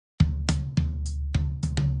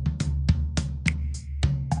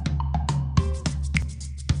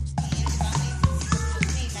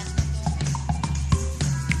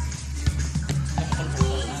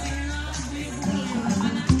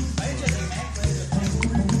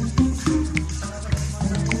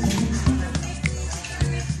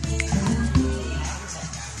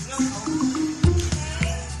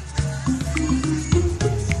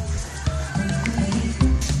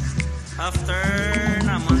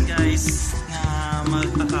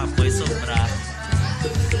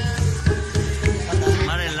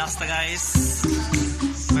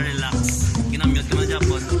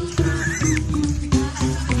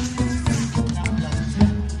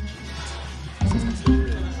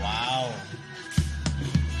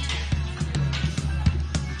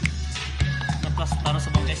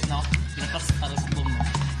no? Pinapas para sa boom, no?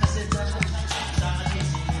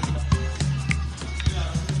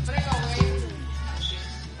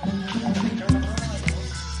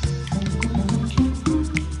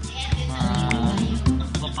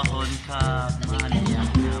 Mapahon ka mga niya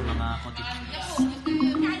mga kotik.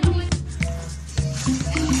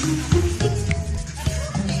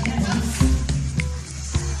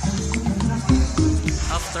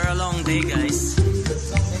 After a long day, guys.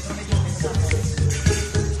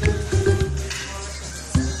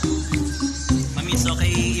 Mamiso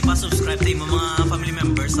kay ipa-subscribe tayo mga family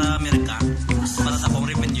members sa Amerika para sa pong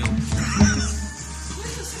revenue.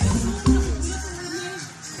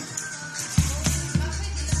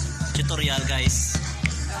 Tutorial, guys.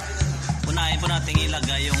 Unahin po natin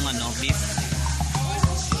ilagay yung beef.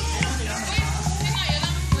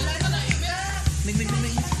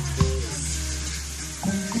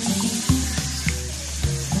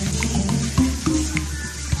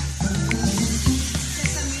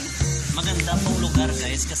 Maganda pong lugar,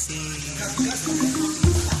 guys, kasi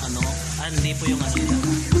hindi po yung nila.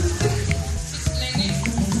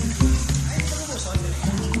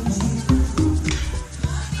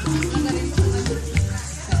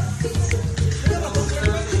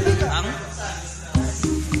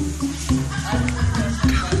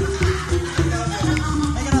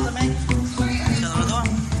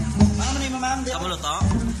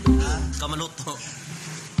 Kamaluto.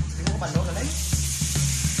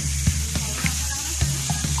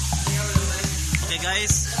 Okay,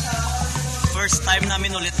 guys. First time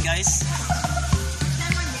namin ulit, guys.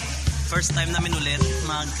 First time namin ulit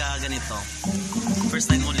magka-ganito.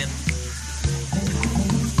 First time ulit.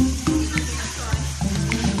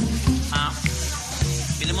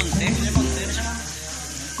 Pilimonte. Pilimonte na siya.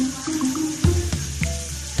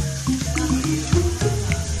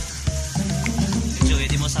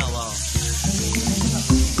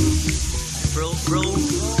 Bro,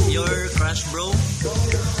 your crush, bro.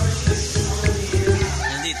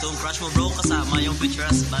 Nandito yung crush mo, bro, kasama yung future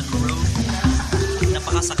husband, bro.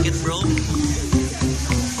 Napakasakit, bro.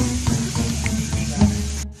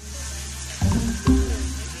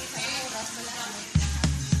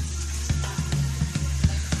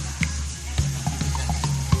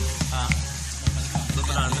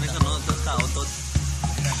 Beberapa rin ka, no? Tao, to.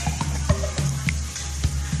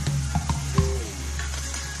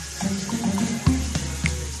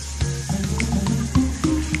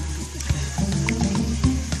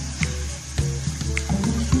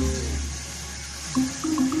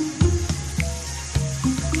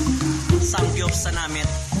 SAMGYUP sa NAMIT.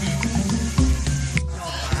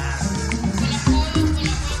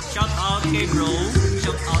 Shout out kay bro.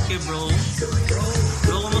 Shout out kay bro.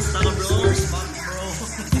 Bro, kumusta ka, bro?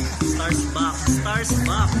 Stars back. Stars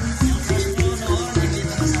back.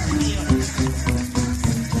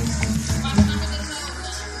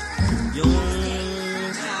 Yung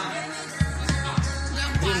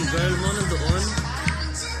dream girl mo nandoon.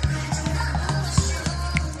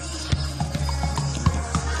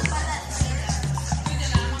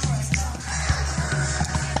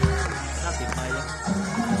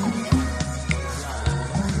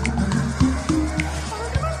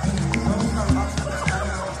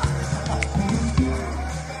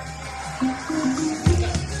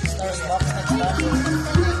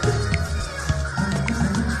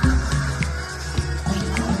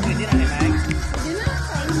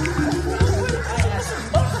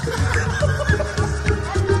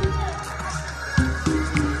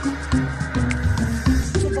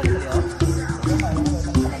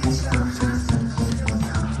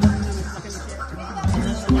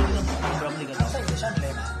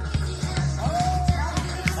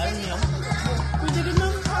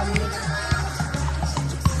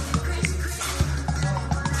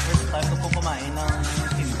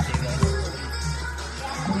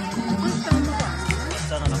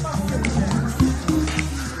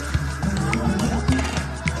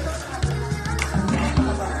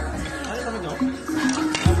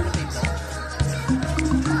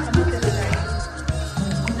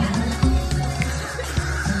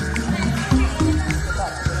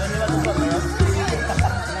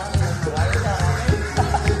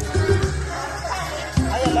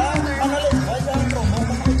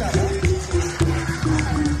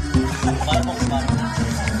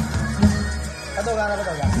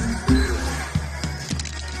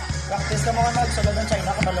 Practice ka mga nagsulod ng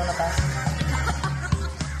China, kabalo na ta.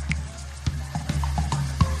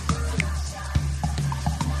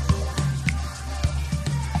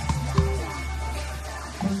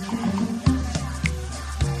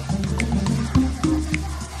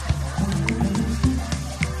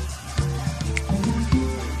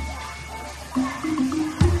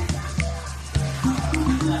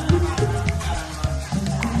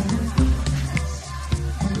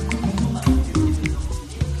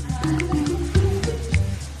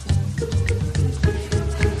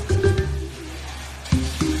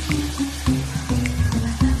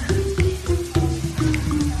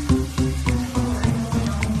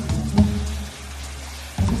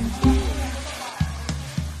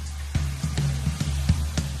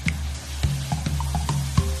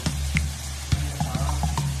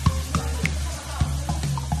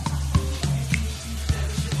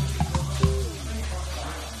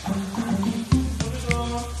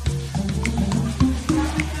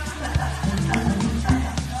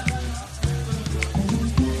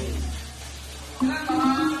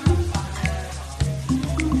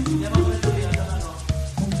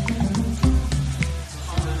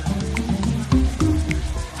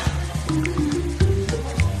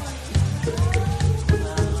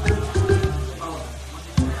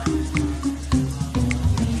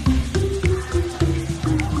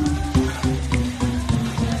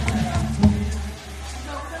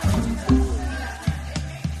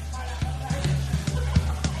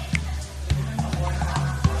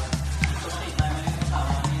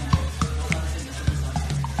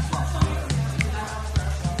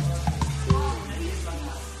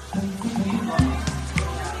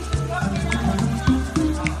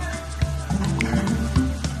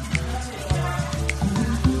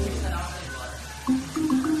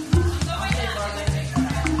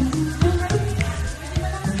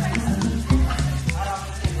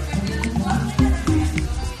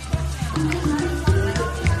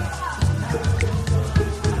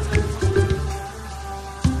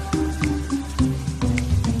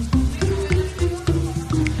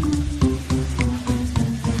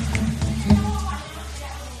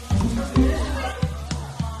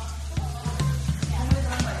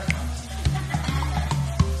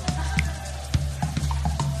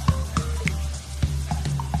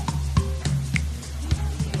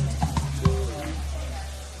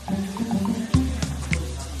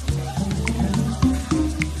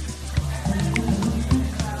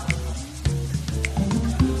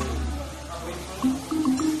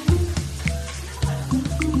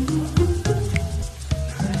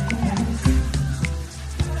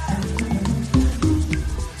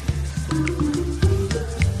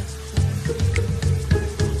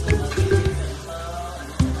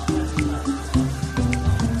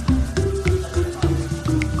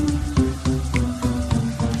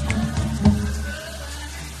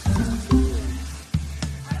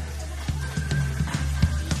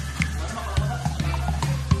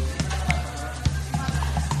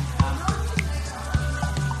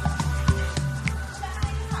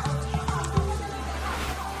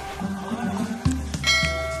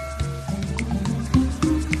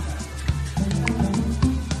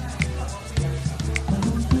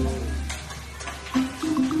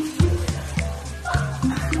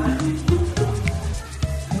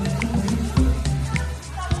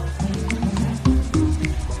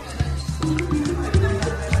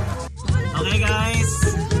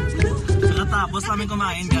 Tapos namin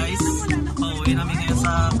kumain guys. Pauwi namin ngayon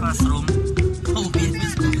sa classroom. Pauwi.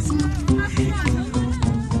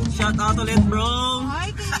 Shout out ulit bro.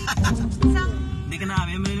 Hindi ka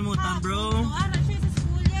namin malilimutan bro.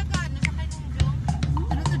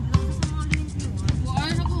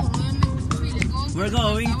 We're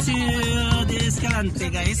going to the Escalante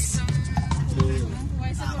guys.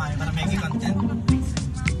 Para making content.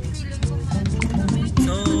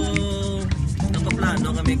 So, nakaplano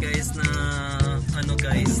kami guys na ano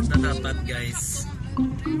guys, na dapat guys.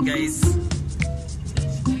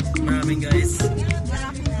 Maraming guys.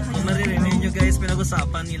 Kung maririnig nyo guys,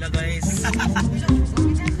 pinag-usapan nila guys.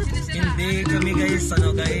 Hindi kami guys,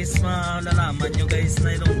 ano guys, malalaman nyo guys na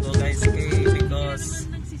Ilonggo guys, okay? Because